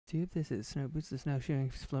YouTube. This is Snow Boots, the Snowshoeing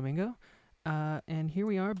Flamingo. And here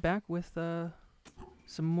we are back with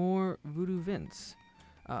some more Voodoo Vince.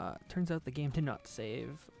 Turns out the game did not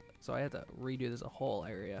save, so I had to redo this whole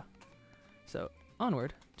area. So,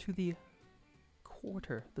 onward to the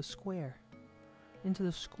quarter, the square. Into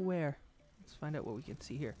the square. Let's find out what we can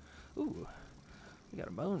see here. Ooh, we got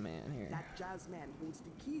a bone man here. That jazz man holds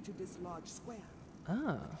the key to this large square.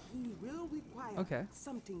 Ah. He will require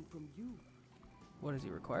something from you. What does he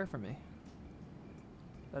require from me?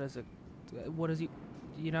 That is a... What is he...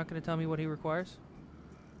 You're not going to tell me what he requires?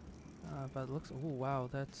 But it looks... Oh, wow.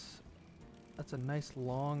 That's a nice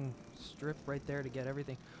long strip right there to get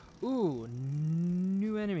everything. Ooh,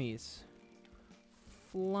 new enemies.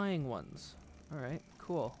 Flying ones. Alright,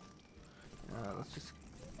 cool. Let's just...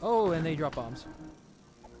 Oh, and they drop bombs.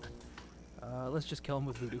 Let's just kill them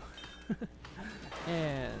with voodoo.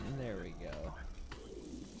 And there we go.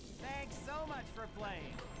 Thanks so much for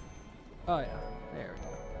playing. Oh yeah, there we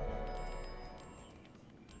go.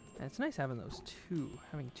 And it's nice having those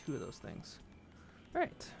having two of those things.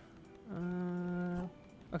 Alright.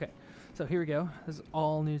 Okay, so here we go. This is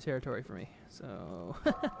all new territory for me. So,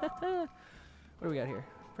 what do we got here?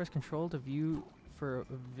 Press Control to view for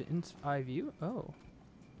Vince Eye View. Oh.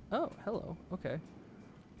 Oh, hello. Okay.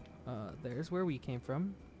 There's where we came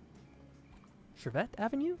from. Chevette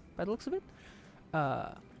Avenue, by the looks of it.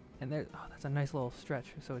 And there, oh, that's a nice little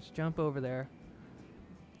stretch. So it's jump over there,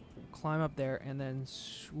 climb up there, and then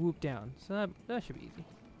swoop down. So that should be easy.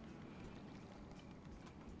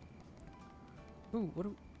 Ooh, what do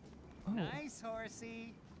we... Oh. Nice,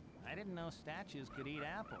 horsey. I didn't know statues could eat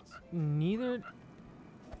apples. Neither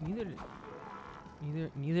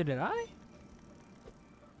did I?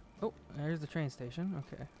 Oh, there's the train station.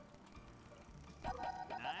 Okay.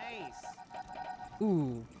 Nice.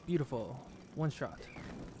 Ooh, beautiful. One shot.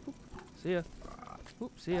 Oop, see ya.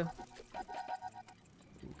 Oop, see ya.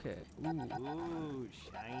 Okay. Ooh,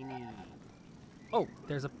 shiny. Oh,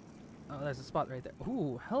 there's a spot right there.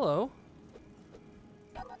 Ooh, hello.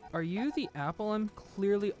 Are you the apple I'm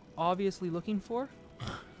clearly, obviously looking for?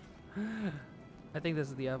 I think this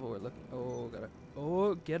is the apple we're looking. Oh, got it.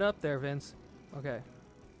 Oh, get up there, Vince. Okay.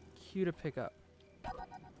 Q to pick up.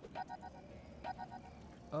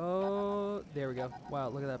 Oh, there we go. Wow,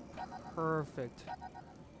 look at that. Perfect.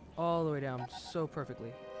 All the way down so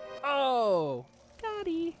perfectly. Oh,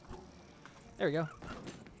 gotty. There we go.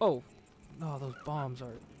 Oh, oh, those bombs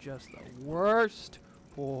are just the worst.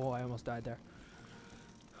 Oh, I almost died there.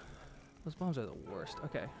 Those bombs are the worst.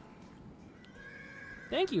 Okay.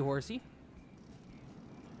 Thank you, horsey.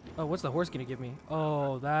 Oh, what's the horse gonna give me?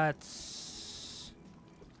 Oh, that's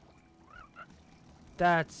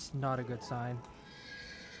not a good sign.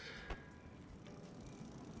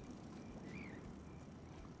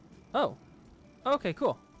 Oh. Okay,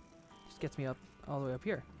 cool. Just gets me up all the way up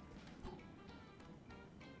here.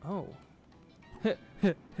 Oh. Come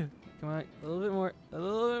on, a little bit more. A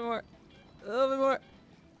little bit more. A little bit more.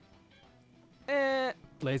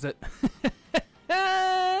 Blaze it.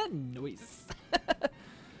 Noise.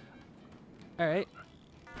 Alright.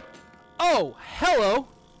 Oh, hello!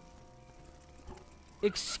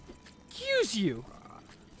 Excuse you!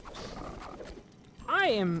 I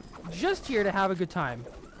am just here to have a good time.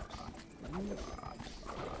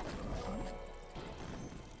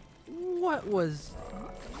 What was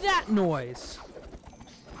that noise?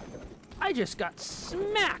 I just got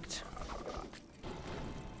smacked!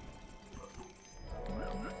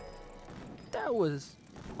 That was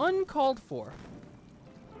uncalled for.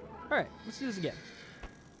 Alright, let's do this again.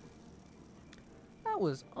 That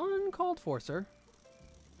was uncalled for, sir.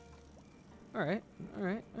 Alright,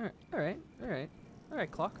 alright, alright, alright, alright.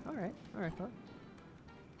 Alright, clock. Alright, alright, clock.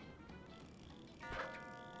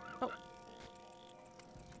 Oh.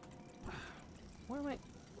 Where am I?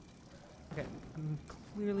 Okay, I'm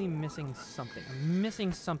clearly missing something. I'm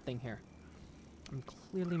missing something here. I'm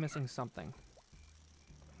clearly missing something.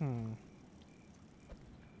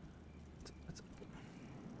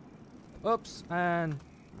 Oops, and...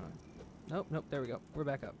 Nope, nope, there we go. We're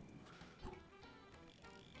back up.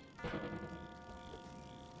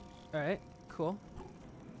 Alright, cool.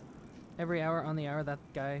 Every hour on the hour, that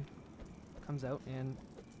guy comes out and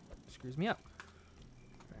screws me up.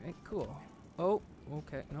 Alright, cool. Oh,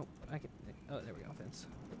 okay, nope, I can... Oh, there we go, Vince.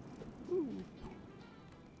 Ooh.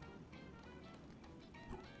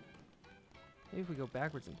 Maybe if we go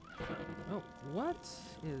backwards and... Oh, what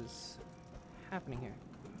is happening here?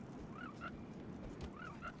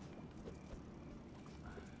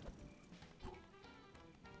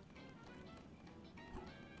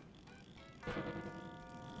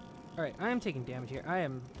 Alright, I am taking damage here. I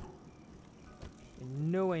am in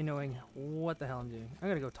no way knowing what the hell I'm doing. I'm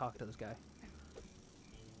gonna go talk to this guy.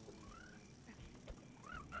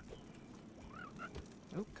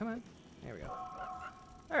 Oh, come on. There we go.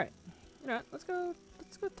 Alright. You know what? Let's go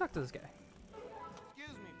talk to this guy.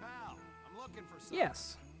 Excuse me, pal. I'm looking for some.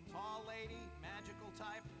 Yes. Tall lady, magical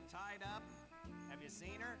type, tied up. Have you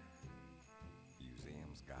seen her?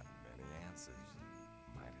 Museum's got many answers.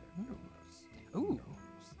 Might have yours. Ooh. Who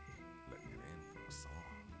knows? Let you in for a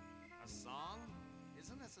song. A song?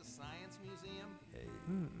 Isn't this a science museum? Hey,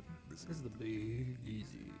 This is the big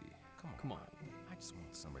easy. Come on. I just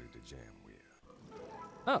want somebody to jam with.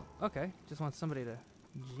 Oh, okay. Just want somebody to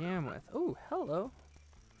jam with. Oh, hello.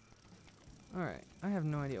 Alright. I have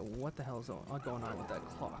no idea what the hell is going on with that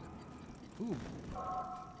clock. Ooh.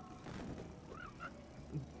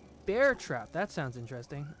 Bear trap. That sounds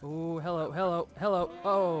interesting. Oh, hello, hello, hello.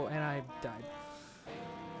 Oh, and I died.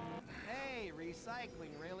 Hey, recycling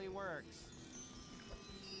really works.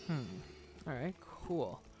 Alright,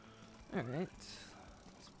 cool. Alright.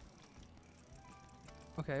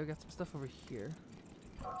 Okay, we got some stuff over here.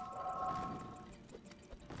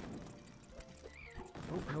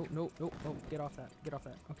 Oh, no, no, no, no. Get off that. Get off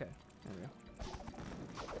that. Okay, there we go.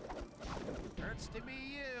 Hurts to be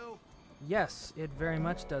you. Yes, it very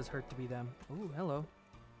much does hurt to be them. Oh, hello.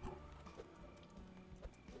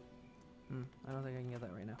 I don't think I can get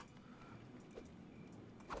that right now.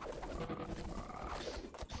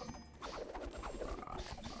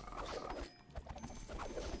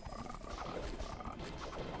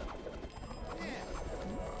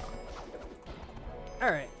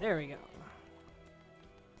 Alright, there we go.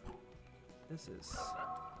 This is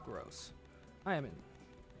gross. I am in...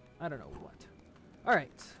 I don't know what.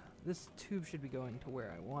 Alright. This tube should be going to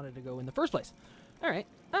where I wanted to go in the first place. Alright.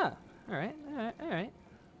 Alright, alright, alright.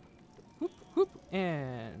 Whoop, whoop,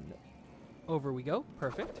 and... over we go.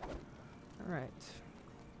 Perfect. Alright.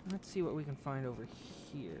 Let's see what we can find over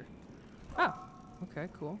here. Ah! Okay,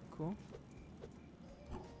 cool, cool.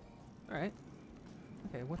 Alright.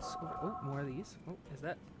 Okay, what's over... oh, more of these. Oh, is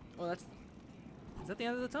that... oh, that's... is that the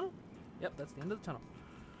end of the tunnel? Yep, that's the end of the tunnel.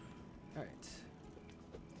 Alright.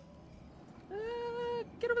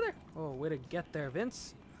 Get over there! Oh, way to get there,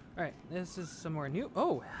 Vince. Alright, this is somewhere new.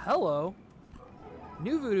 Oh, hello!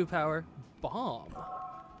 New voodoo power. Bomb.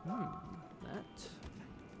 That...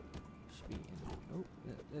 should be in... oh,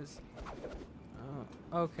 there's...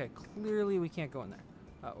 oh, okay, clearly we can't go in there.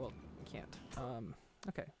 Well, we can't.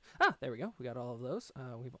 Okay. Ah, there we go. We got all of those.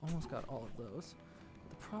 We've almost got all of those.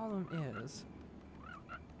 The problem is...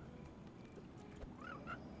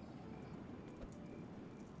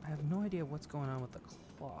 I have no idea what's going on with the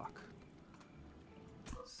clock.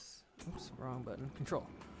 Oops, wrong button. Control.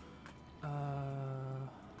 There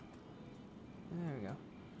we go.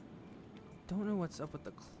 Don't know what's up with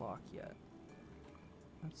the clock yet.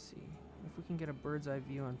 Let's see. If we can get a bird's eye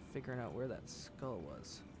view on figuring out where that skull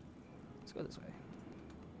was. Let's go this way.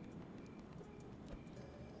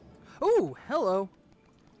 Oh, hello!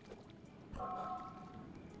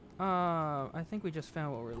 I think we just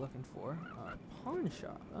found what we're looking for. Pawn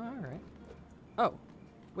shop. Alright. Oh.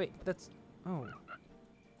 Wait, that's... oh.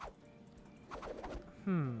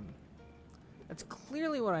 That's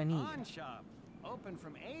clearly what I need. Pawn shop. Open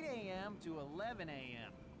from 8 a.m. to 11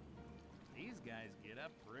 a.m. These guys get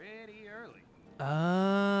up pretty early.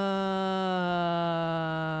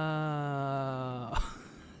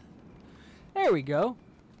 There we go.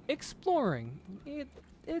 Exploring.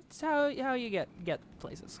 It's how you get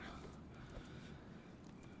places.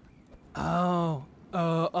 Oh,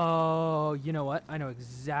 you know what? I know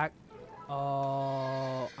exact...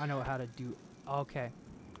 oh, I know how to do... okay.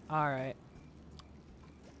 Alright.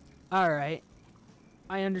 Alright.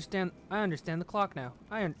 I understand the clock now.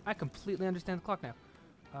 I completely understand the clock now.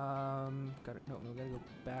 Gotta go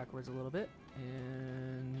backwards a little bit.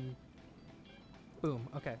 And... boom.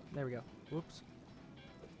 Okay, there we go. Whoops.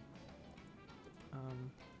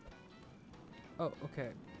 Oh, okay.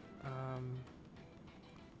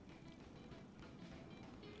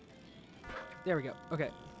 There we go. Okay.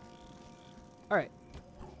 Alright.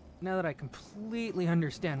 Now that I completely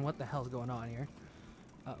understand what the hell's going on here.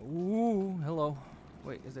 Ooh, hello.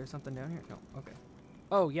 Wait, is there something down here? No. Okay.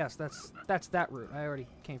 Oh, yes, that's that route. I already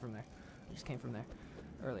came from there. I just came from there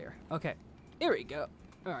earlier. Okay. Here we go.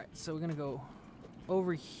 Alright, so we're gonna go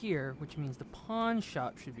over here, which means the pawn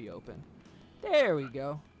shop should be open. There we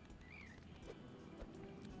go.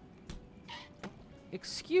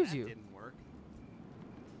 Excuse you. That didn't work.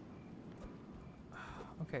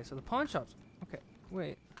 Okay, so the pawn shop's... okay,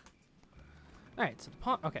 wait. Alright, so the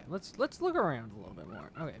pawn... okay, let's look around a little bit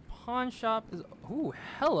more. Okay, pawn shop is... ooh,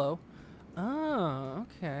 hello. Oh,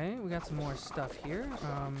 okay. We got some more stuff here.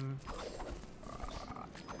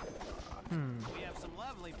 We have some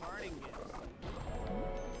lovely parting gifts.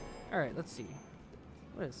 All right, let's see.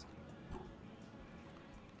 What is?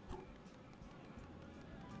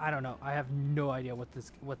 I don't know. I have no idea what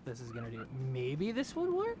this is gonna do. Maybe this would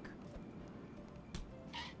work.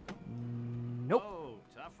 Nope. Oh,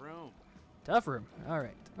 tough room. Tough room. All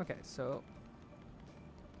right. Okay. So.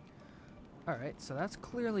 All right. So that's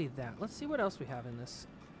clearly that. Let's see what else we have in this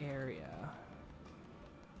area.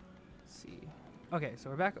 Let's see. Okay. So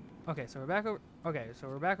we're back. Okay. So we're back over. Okay. So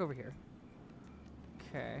we're back over here.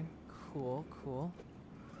 Okay. Cool. Cool.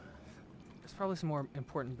 There's probably some more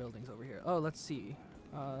important buildings over here. Oh, let's see.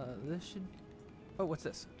 This should. Oh, what's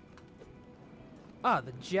this? Ah,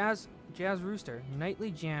 the Jazz Rooster.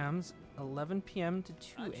 Nightly jams, 11 p.m. to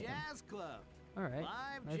 2 A a.m. jazz club. All right.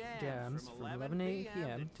 Live Live jams jams from from 11 11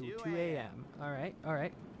 p.m. to 2 a.m. All right. All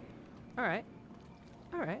right. All right.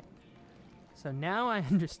 All right. So now I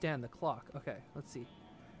understand the clock. Okay, let's see.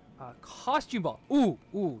 Costume ball. Ooh,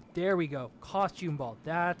 ooh, there we go. Costume ball.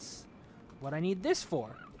 That's what I need this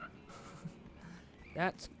for.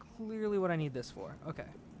 That's clearly what I need this for. Okay.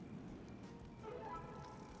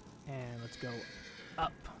 And let's go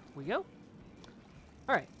up. We go.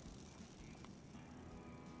 All right.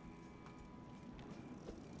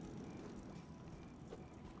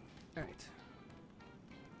 All right.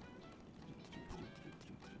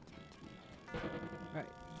 All right.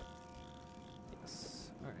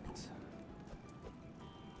 Yes. All right.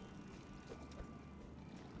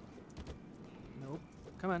 Nope.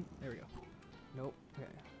 Come on. There we go. Nope. Okay.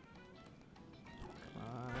 Come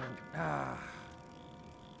on. Ah.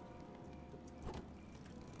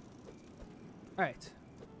 All right.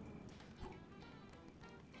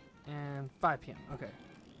 And 5 p.m. Okay.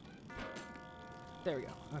 There we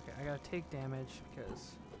go. Okay, I gotta take damage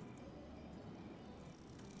because.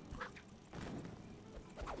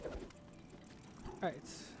 All right.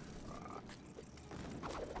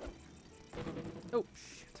 Oh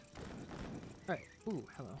shit. All right. Ooh,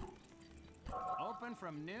 hello. Open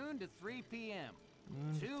from noon to 3 p.m.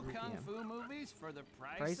 Noon to 2 3 kung p.m. fu movies for the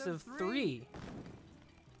Price of 3.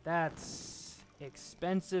 That's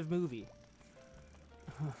expensive movie.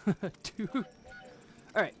 2.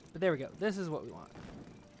 All right, but there we go. This is what we want.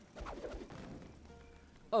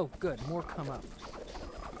 Oh, good. More come up.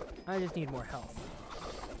 I just need more health.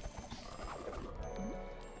 There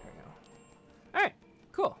we go. All right,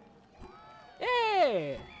 cool.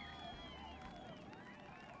 Yay!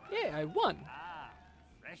 Yay, I won. Ah,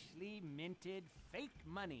 freshly minted fake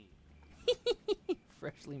money.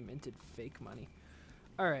 Freshly minted fake money.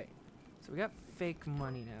 All right, so we got fake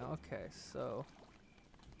money now. Okay, so.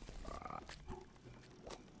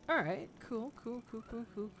 All right, cool.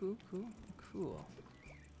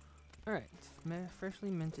 All right, freshly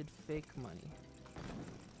minted fake money.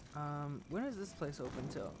 When is this place open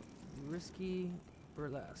till? Risky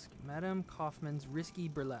Burlesque. Madame Kaufman's Risky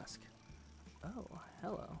Burlesque. Oh,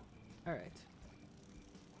 hello. All right.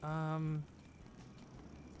 All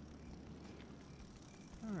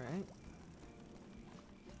right.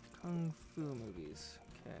 Kung Fu movies.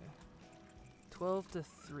 Okay. 12 to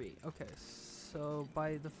 3. Okay, so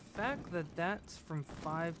by the fact that that's from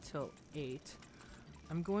 5 till 8,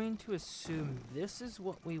 I'm going to assume this is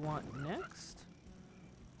what we want next.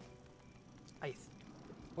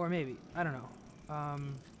 Or maybe, I don't know. All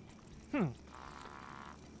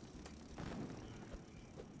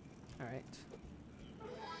right.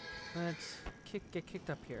 Let's get kicked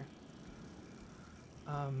up here.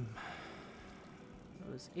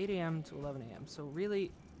 It was 8 a.m. to 11 a.m. So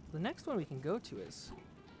really, the next one we can go to is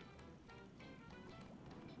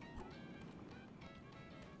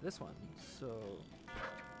this one. So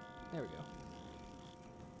there we go.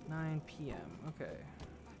 9 p.m. Okay.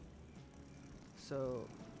 So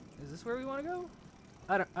is this where we want to go?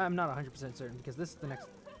 I'm not 100% certain because this is the next.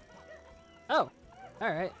 Oh, all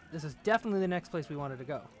right. This is definitely the next place we wanted to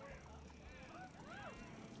go.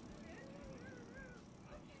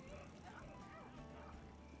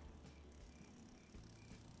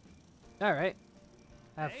 All right.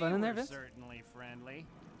 Have fun in there, Vince. Certainly friendly.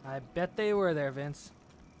 I bet they were there, Vince.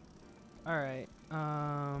 All right.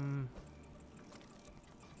 I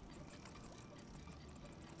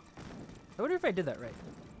wonder if I did that right.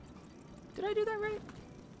 Did I do that right?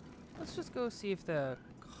 Let's just go see if the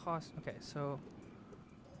cost. Okay, so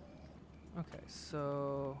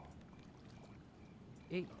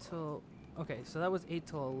 8 till. Okay, so that was 8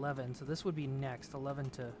 till 11. So this would be next.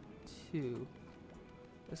 11 to 2.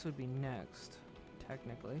 This would be next,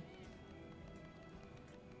 technically.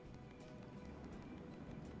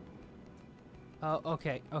 Oh,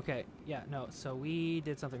 okay, okay. Yeah, no, so we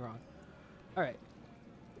did something wrong. Alright.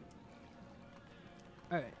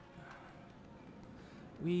 Alright.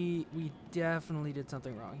 We definitely did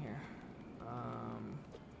something wrong here.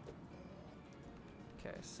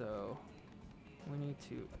 Okay, so we need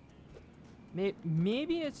to...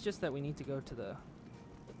 Maybe it's just that we need to go to the...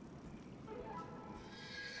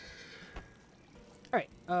 Alright,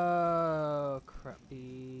 crap.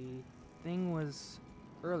 The thing was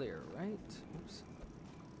earlier, right? Oops.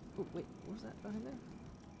 Oh, wait, what was that behind there?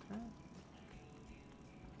 Can I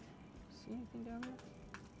see anything down there?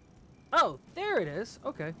 Oh, there it is!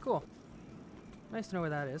 Okay, cool. Nice to know where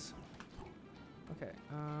that is. Okay,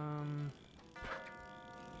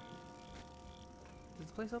 is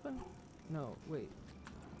this place open? No, wait.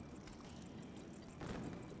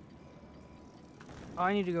 Oh,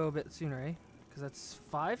 I need to go a bit sooner, eh? Because that's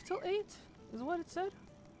 5 till 8? Is what it said?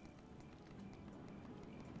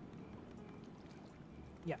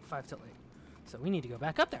 Yeah, 5 till 8. So we need to go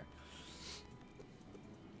back up there.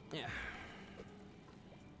 Yeah.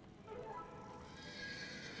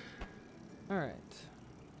 Alright.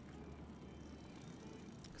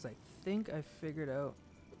 Because I think I figured out...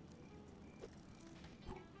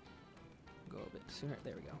 Go a bit sooner.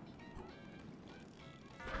 There we go.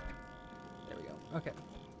 There we go. Okay.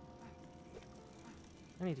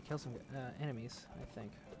 I need to kill some enemies, I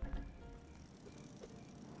think.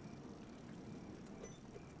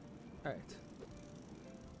 Alright.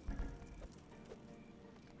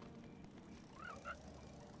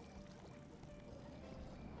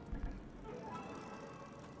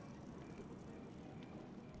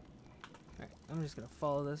 Alright, I'm just gonna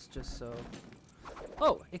follow this just so...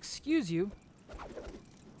 Oh, excuse you!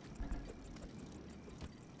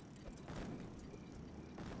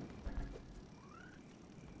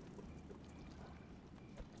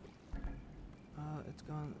 It's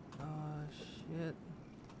gone. Oh, shit.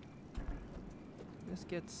 This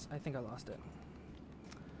gets... I think I lost it.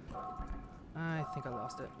 I think I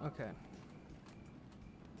lost it. Okay.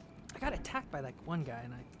 I got attacked by that one guy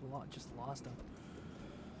and I just lost him.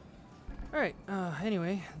 Alright,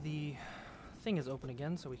 anyway, the thing is open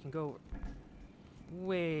again, so we can go...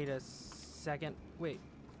 Wait a second. Wait.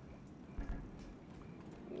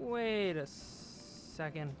 Wait a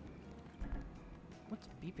second. What's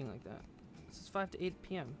beeping like that? This is 5 to 8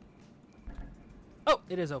 p.m. Oh,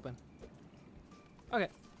 it is open. Okay.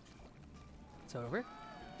 It's over.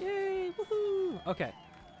 Yay! Woohoo! Okay.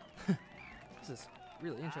 This is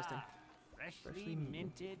really interesting. Freshly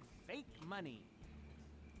minted fake money.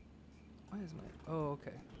 Why is my... Oh,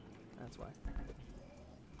 okay. That's why.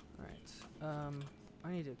 Alright.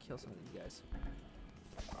 I need to kill some of these guys.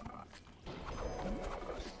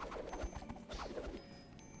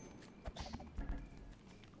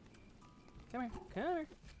 Come here. Come here.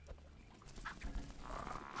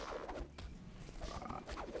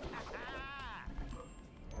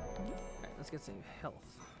 Alright, let's get some health.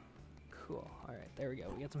 Cool. Alright, there we go.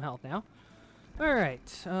 We get some health now.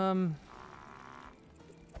 Alright,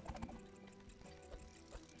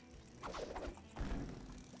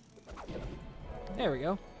 there we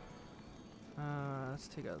go. Let's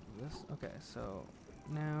take out this. Okay, so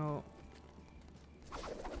now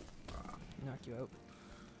knock you out.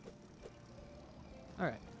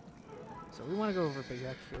 Alright. So we want to go over big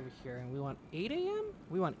back over here, and we want 8 a.m.?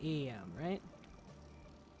 We want a.m., right?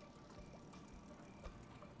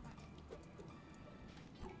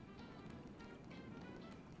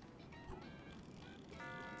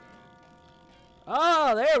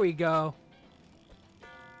 Oh, there we go.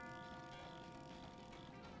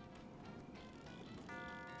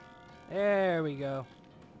 There we go.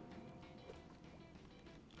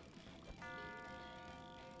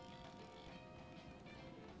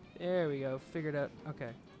 There we go. Figured out.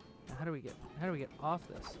 Okay. Now how do we get off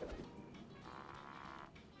this?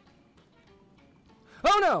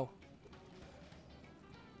 Oh no!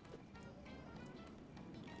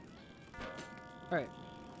 All right.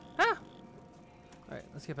 Ah! All right.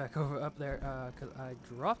 Let's get back over up there cuz I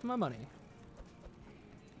dropped my money.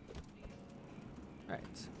 All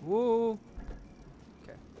right. Whoa.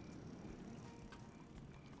 Okay.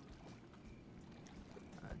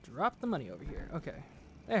 I dropped the money over here. Okay.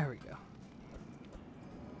 There we go.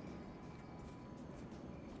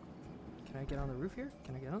 Can I get on the roof here?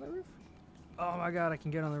 Can I get on the roof? Oh my god, I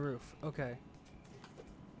can get on the roof. Okay.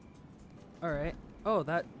 Alright. Oh,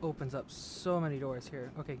 that opens up so many doors here.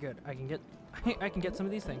 Okay, good. I can get I can get some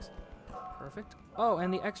of these things. Perfect. Oh,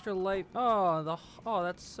 and the extra life. Oh,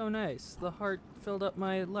 that's so nice. The heart filled up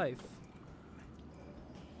my life.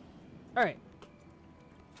 Alright.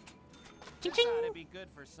 This ought to be good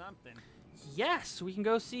for something. yes, we can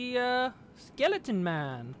go see Skeleton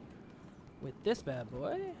Man with this bad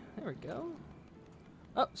boy. There we go.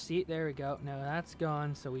 Oh, see, there we go. Now that's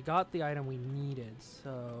gone, so we got the item we needed.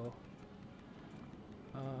 So,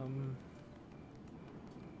 all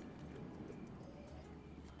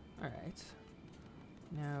right.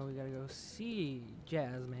 Now we gotta go see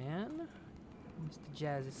Jazz Man, Mr.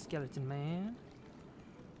 Jazzy Skeleton Man.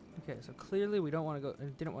 Okay, so clearly we don't want to go.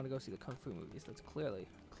 Didn't want to go see the kung fu movies. That's clearly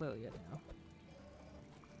it now.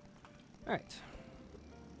 All right.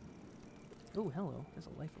 Oh, hello. There's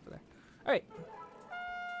a life over there. All right.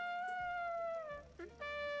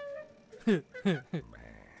 Man,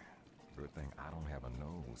 good thing I don't have a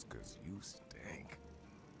nose, 'cause you stink.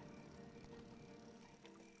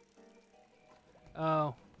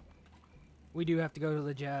 Oh. We do have to go to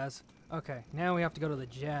the Jazz. Okay, now we have to go to the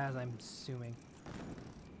Jazz, I'm assuming.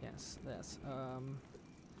 Yes, this.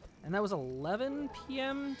 And that was 11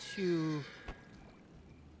 p.m. to...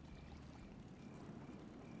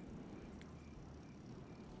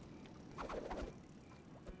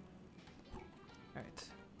 Alright.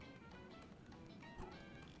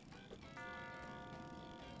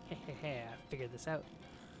 Hehehe, I figured this out.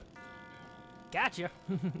 Gotcha!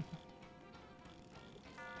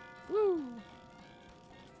 Woo!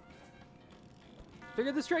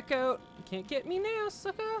 Figured this trick out. You can't get me now,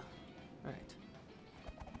 sucker! Alright.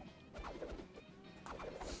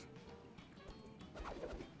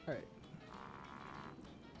 Alright.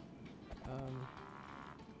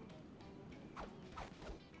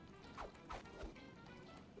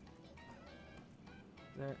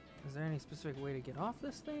 Is there any specific way to get off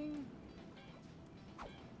this thing?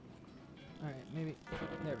 Alright, maybe...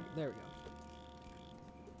 There we go.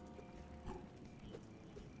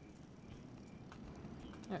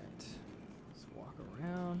 Alright, let's walk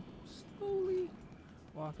around, slowly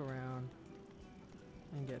walk around,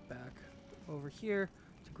 and get back over here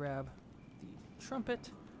to grab the trumpet,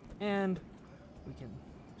 and we can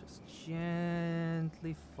just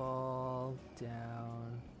gently fall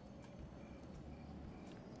down.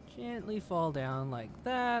 Gently fall down like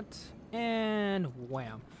that, and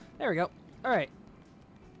wham. There we go. Alright.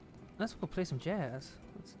 Let's go play some jazz.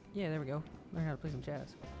 Yeah, there we go. Learn how to play some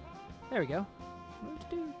jazz. There we go.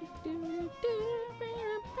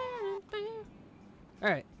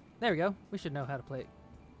 Alright, there we go. We should know how to play it.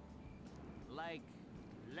 Like,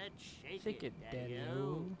 let's Shake it,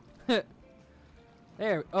 Daddy-o. Daddy-o.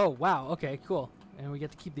 There. Oh, wow. Okay, cool. And we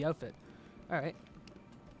get to keep the outfit. Alright.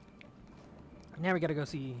 Now we gotta go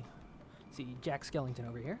see Jack Skellington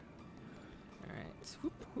over here. Alright.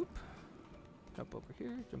 Whoop, whoop. Jump over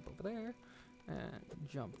here. Jump over there. And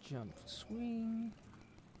jump, jump, swing.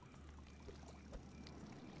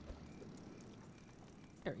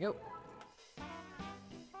 There we go.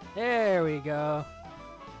 There we go.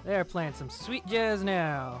 They're playing some sweet jazz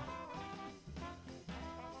now.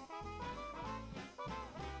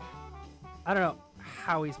 I don't know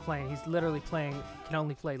how he's playing. He's literally playing, can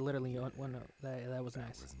only play literally one note. That was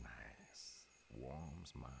nice. That was nice.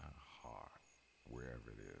 Warms my heart,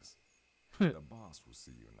 wherever it is. The boss will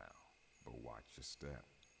see you now, but watch your step.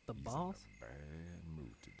 The He's boss? in a bad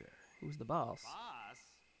mood today. Who's the boss? Boss?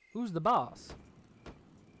 Who's the boss?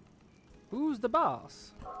 Who's the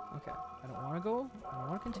boss? Okay, I don't want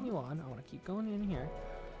to continue on. I want to keep going in here.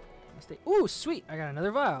 Stay. Ooh, sweet! I got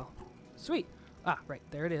another vial. Sweet. Ah, right,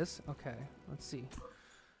 there it is. Okay, let's see.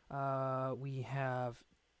 We have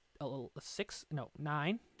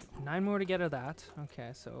nine more to get of that.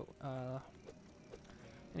 Okay, so,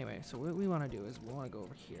 anyway, so what we want to do is we want to go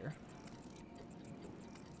over here.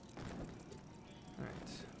 Alright.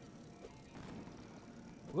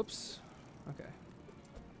 Whoops. Okay.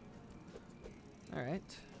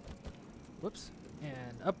 Alright. Whoops.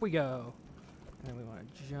 And up we go. And then we want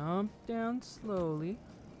to jump down slowly.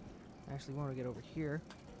 Actually, we want to get over here.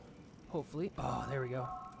 Hopefully. Oh, there we go.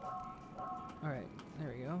 Alright.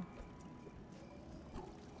 There we go.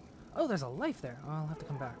 Oh, there's a life there. Oh, I'll have to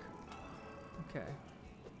come back. Okay.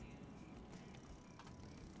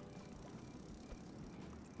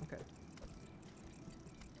 Okay.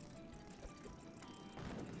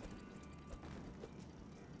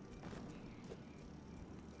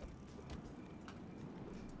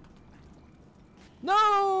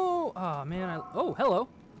 No! Oh, man. Oh, hello.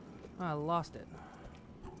 I lost it.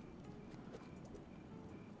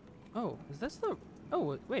 Oh, is this the...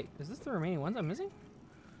 Oh, wait. Is this the remaining ones I'm missing?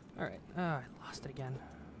 Alright. I lost it again.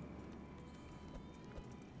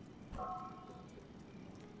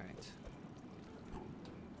 Alright.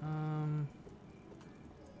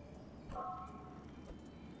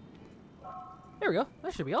 There we go.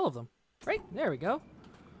 That should be all of them. Right? There we go.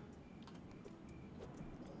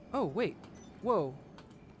 Oh, wait. Whoa.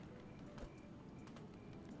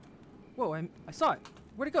 Whoa, I saw it.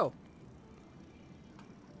 Where'd it go?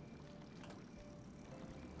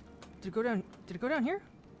 Did it go down? Did it go down here?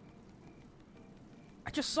 I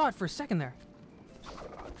just saw it for a second there.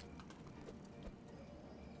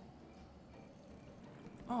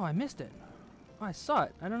 Oh, I missed it. Oh, I saw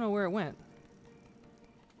it. I don't know where it went.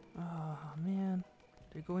 Oh, man.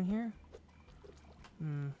 Did it go in here?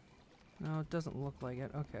 No, it doesn't look like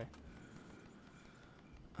it. Okay.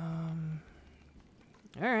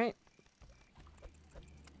 Alright.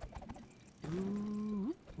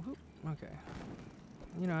 Okay.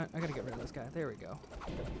 You know what? I gotta get rid of this guy. There we go.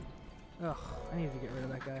 Ugh, I need to get rid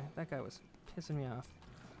of that guy. That guy was pissing me off.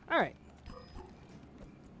 Alright.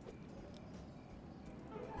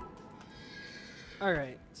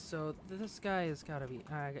 Alright, so this guy has gotta be...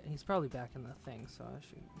 he's probably back in the thing, so I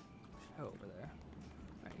should go over there.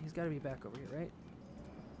 Alright, he's gotta be back over here, right?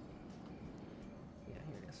 Yeah,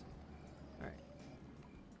 here it is. Alright.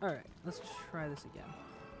 Alright, let's try this again.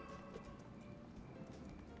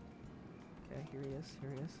 Okay, here he is,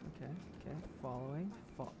 here he is. Okay, okay, following.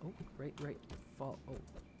 Oh, right. Oh,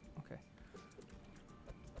 okay.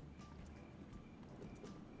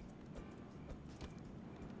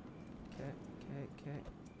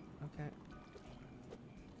 Okay.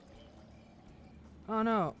 Oh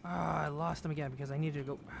no! Ah, I lost him again because I needed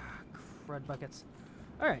to go. Crud buckets.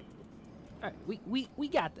 Alright. Alright, we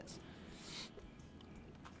got this.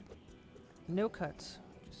 No cuts.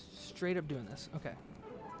 Just straight up doing this. Okay.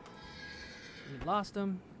 We lost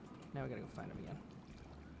him. Now we gotta go find him again.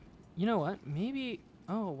 You know what? Maybe...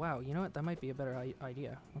 Oh, wow. You know what? That might be a better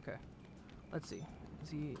idea. Okay. Let's see.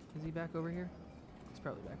 Is he back over here? He's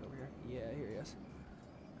probably back over here. Yeah, here he is.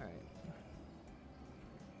 Alright.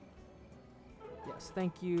 Yes,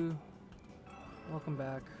 thank you. Welcome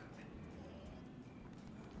back.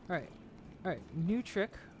 Alright. Alright, new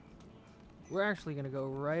trick. We're actually gonna go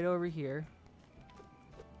right over here.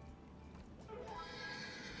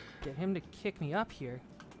 Get him to kick me up here.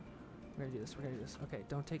 We're gonna do this, we're gonna do this. Okay,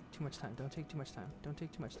 don't take too much time, don't take too much time. Don't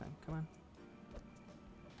take too much time, come on.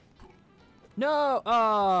 No! Oh,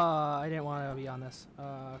 I didn't want to be on this.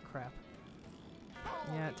 Crap.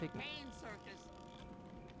 Yeah, take me.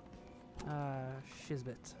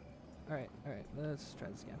 Shizbit. Alright, let's try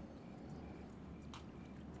this again.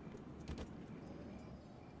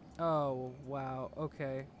 Oh, wow,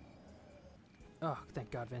 okay. Oh,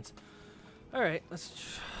 thank God, Vince. Alright,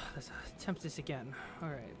 let's attempt this again.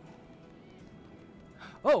 Alright.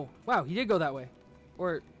 Oh, wow, he did go that way.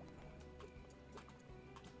 Or...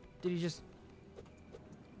 did he just...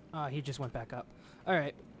 he just went back up.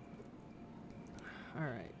 Alright.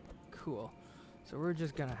 Alright, cool. So we're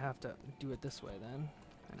just gonna have to do it this way then.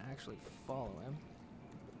 And actually follow him.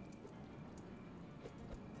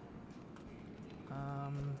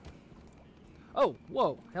 Oh,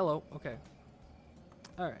 whoa, hello, okay.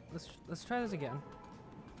 Alright, let's try this again.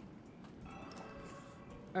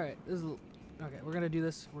 Alright, this is... okay, we're gonna do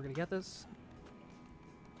this. We're gonna get this.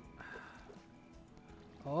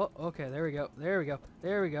 Oh, okay, there we go. There we go.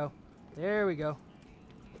 There we go. There we go.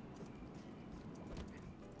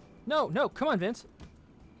 No, no, come on, Vince.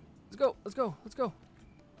 Let's go, let's go, let's go.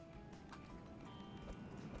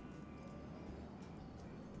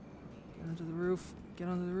 Get onto the roof. Get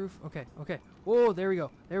onto the roof. Okay, okay. Oh, there we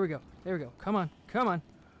go. There we go. There we go. Come on, come on.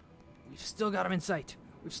 We've still got him in sight.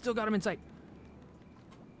 We've still got him in sight.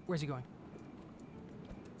 Where's he going?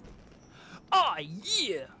 Oh,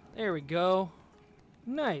 yeah! There we go.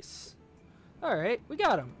 Nice. All right, we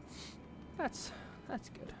got him. That's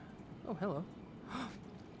good. Oh, hello.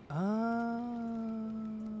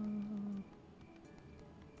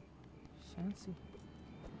 Fancy.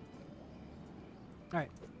 All right.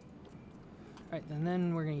 All right, and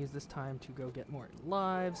then we're gonna use this time to go get more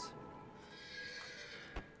lives.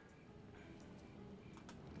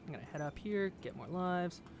 I'm gonna head up here, get more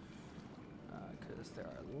lives, because there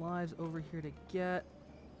are lives over here to get.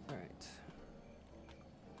 All right.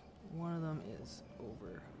 One of them is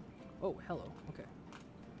over. Oh, hello. Okay.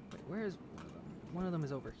 Wait, where is one of them? One of them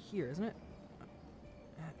is over here, isn't it?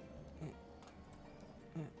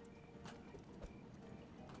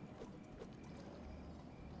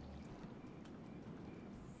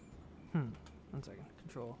 One second.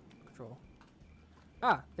 Control.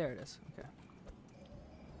 Ah, there it is. Okay.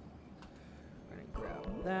 We're gonna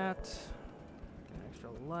grab that. Get an extra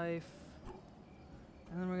life.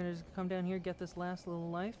 And then we're gonna just come down here, get this last little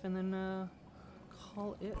life, and then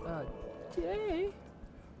call it a day.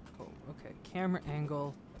 Oh, okay. Camera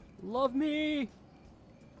angle. Love me!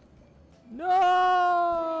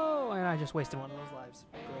 No! And I just wasted one of those lives.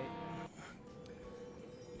 Great.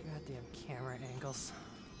 Goddamn Camera angles.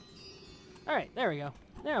 Alright, there we go.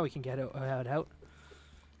 Now we can get out.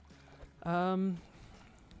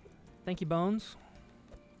 Thank you, Bones.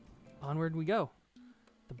 Onward we go.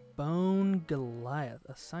 The Bone Goliath,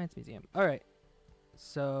 a science museum. Alright.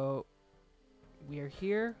 So we are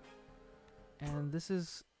here, and this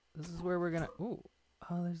is where we're gonna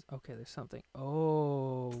there's something.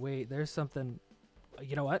 Oh wait, there's something.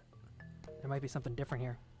 You know what? There might be something different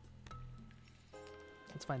here.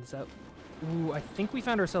 Let's find this out. Ooh, I think we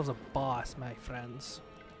found ourselves a boss, my friends.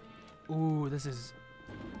 Ooh, this is...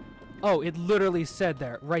 Oh, it literally said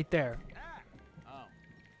there, right there. Oh,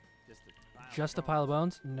 just a pile of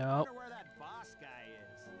bones? No. Where that boss guy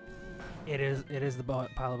is. It is the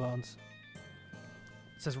pile of bones.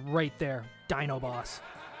 It says right there, Dino Boss.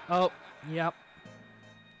 Oh, yep.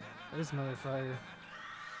 This motherfucker.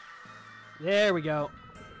 There we go.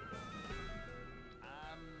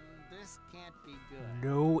 This can't be good.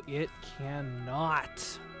 No, it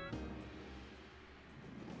cannot.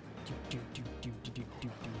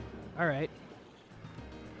 Alright.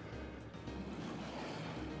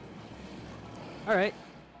 Alright.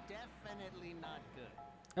 Definitely not good.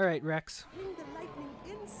 Alright, Rex. Bring the lightning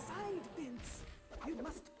inside, Vince. You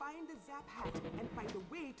must find the Zap Hat and find a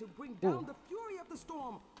way to bring down the fury of the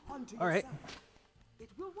storm onto yourself. It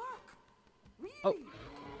will work. Really. Oh.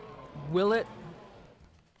 Will it?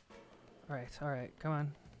 Alright, come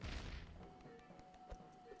on.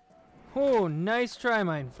 Oh, nice try,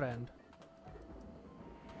 my friend.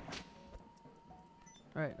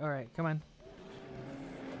 Alright, come on.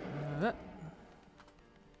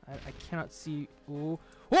 I cannot see. Oh!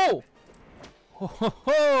 Whoa! Ho ho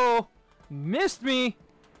ho! Missed me!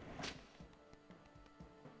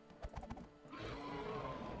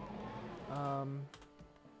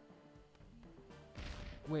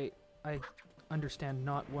 Wait, I understand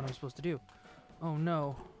not what I'm supposed to do. Oh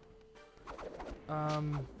no.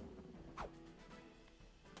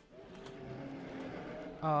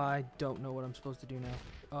 I don't know what I'm supposed to do now.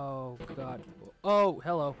 Oh god. Oh,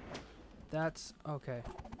 hello. That's okay.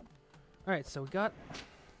 Alright, so we got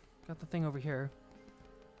the thing over here.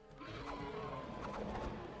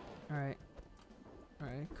 Alright.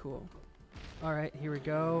 Alright, cool. Alright, here we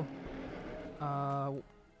go. Not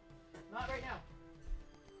right now.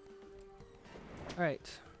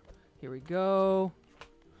 Alright. Here we go.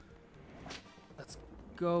 Let's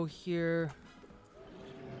go here.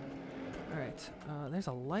 Alright. There's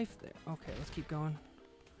a life there. Okay, let's keep going.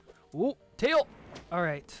 Whoa! Tail!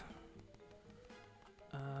 Alright.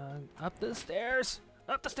 Up the stairs!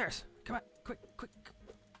 Up the stairs! Come on, quick!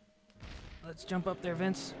 Let's jump up there,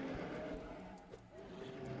 Vince.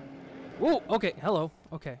 Whoa! Okay, hello.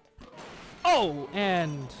 Okay. Oh,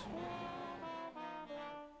 and...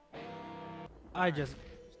 I just...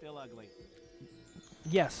 Still ugly.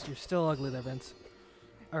 Yes, you're still ugly there, Vince.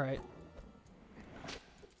 Alright.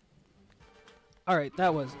 Alright,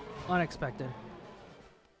 that was unexpected.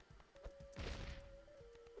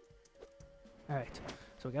 Alright,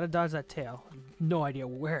 so we gotta dodge that tail. No idea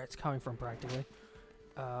where it's coming from, practically.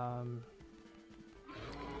 Alright,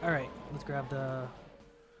 let's grab the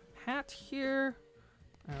hat here.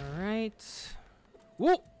 Alright.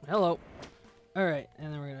 Whoa! Hello. Alright,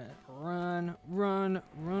 and then we're gonna run.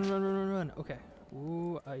 Okay.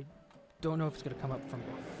 Ooh, I don't know if it's gonna come up from in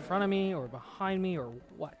front of me or behind me or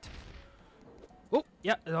what. Oh,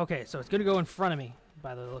 yeah, okay, so it's gonna go in front of me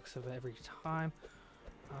by the looks of it every time.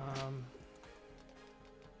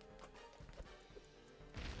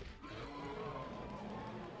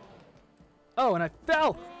 Oh, and I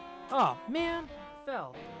fell! Oh, man,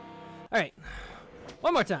 fell. Alright,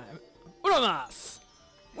 one more time. Uno más!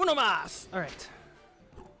 Uno más! Alright.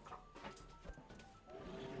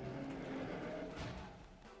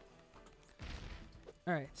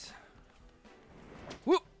 Alright.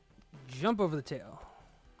 Whoop! Jump over the tail.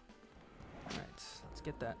 Alright, let's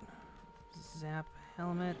get that Zap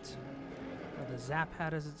helmet. Or the Zap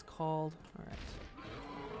hat as it's called. Alright.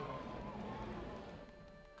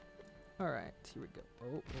 Alright, here we go.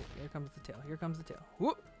 Oh, here comes the tail. Here comes the tail.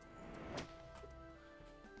 Whoop!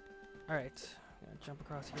 Alright. Gonna jump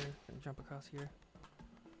across here. Gonna jump across here.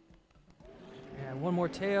 And one more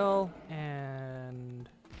tail. And...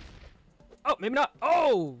 Oh, maybe not.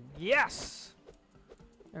 Oh, yes!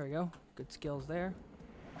 There we go. Good skills there.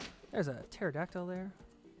 There's a pterodactyl there.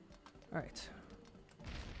 Alright.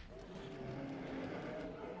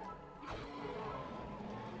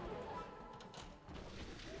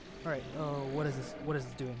 Alright, oh, what is this? What is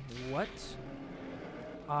this doing? What?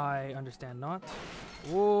 I understand not.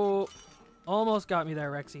 Whoa! Almost got me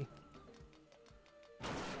there, Rexy.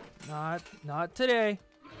 Not today.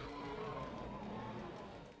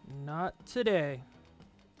 Not today.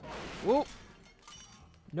 Whoop.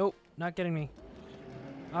 Nope, not getting me.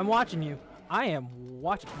 I'm watching you. I am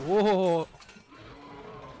watching. Whoa.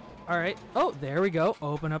 Alright. Oh, there we go.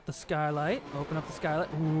 Open up the skylight. Open up the skylight.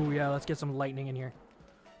 Ooh, yeah, let's get some lightning in here.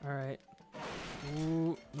 Alright.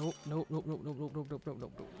 Ooh, nope, nope, nope, nope, nope, nope, nope, nope, nope,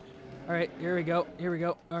 nope, nope. Alright, here we go. Here we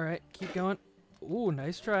go. Alright, keep going. Ooh,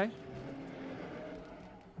 nice try.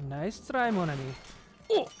 Nice try, mon ami.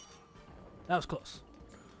 Oh! That was close.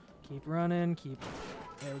 Keep running, keep...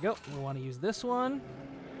 There we go. We want to use this one.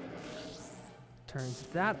 Turns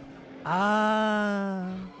that... Ah!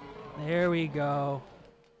 There we go.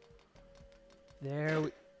 There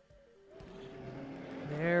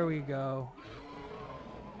we go.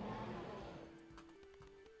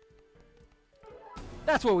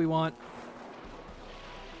 That's what we want.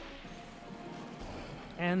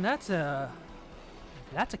 And that's a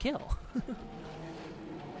kill.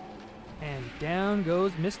 And down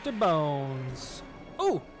goes Mr. Bones.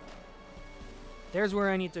 Oh! There's where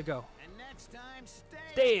I need to go. And next time,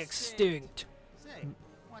 Stay extinct. Say,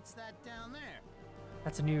 what's that down there?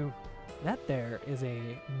 That's a new... That there is a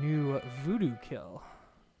new voodoo kill.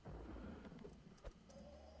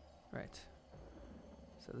 Right.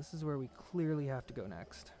 So this is where we clearly have to go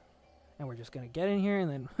next. And we're just going to get in here,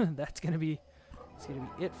 and then that's going to be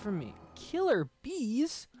it for me. Killer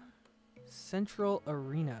bees? Central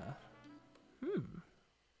Arena.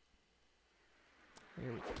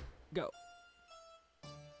 Here we go.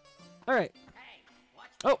 All right. Hey, watch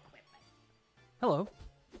Oh. the equipment. Hello.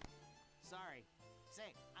 Sorry. Say,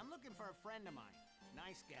 I'm looking for a friend of mine.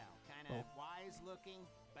 Nice gal. Kinda wise looking,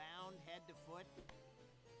 bound head to foot.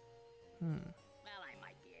 Well, I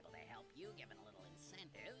might be able to help you, given a little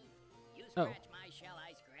incentive. You scratch my shell,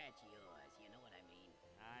 I scratch yours. You know what I mean?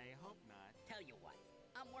 I hope not. Tell you what,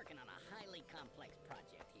 I'm working on a highly complex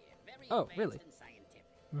project here. Very Oh, advanced really? and scientific.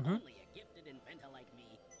 Only a gifted inventor like me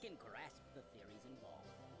can grasp the theories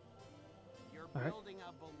involved. You're All right. building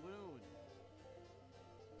a balloon.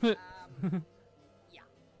 Yeah.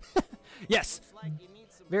 Yes. Looks like you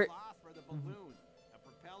need some Very- cloth for the balloon, a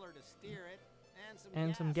propeller to steer it,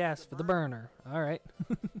 And some gas for the burner. All right.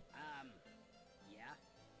 Yeah.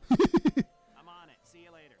 I'm on it. See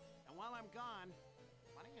you later. And while I'm gone,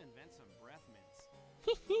 why don't you invent some breath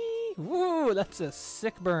mints? Woo, that's a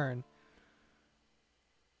sick burn.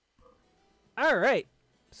 All right.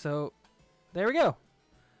 So, there we go.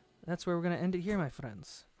 That's where we're going to end it here, my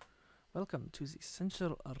friends. Welcome to the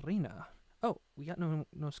Central Arena. Oh, we got no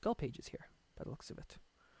skull pages here, by the looks of it.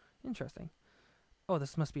 Interesting. Oh,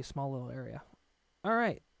 this must be a small little area. All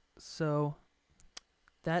right. So,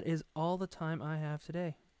 that is all the time I have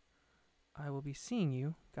today. I will be seeing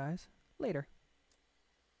you guys later.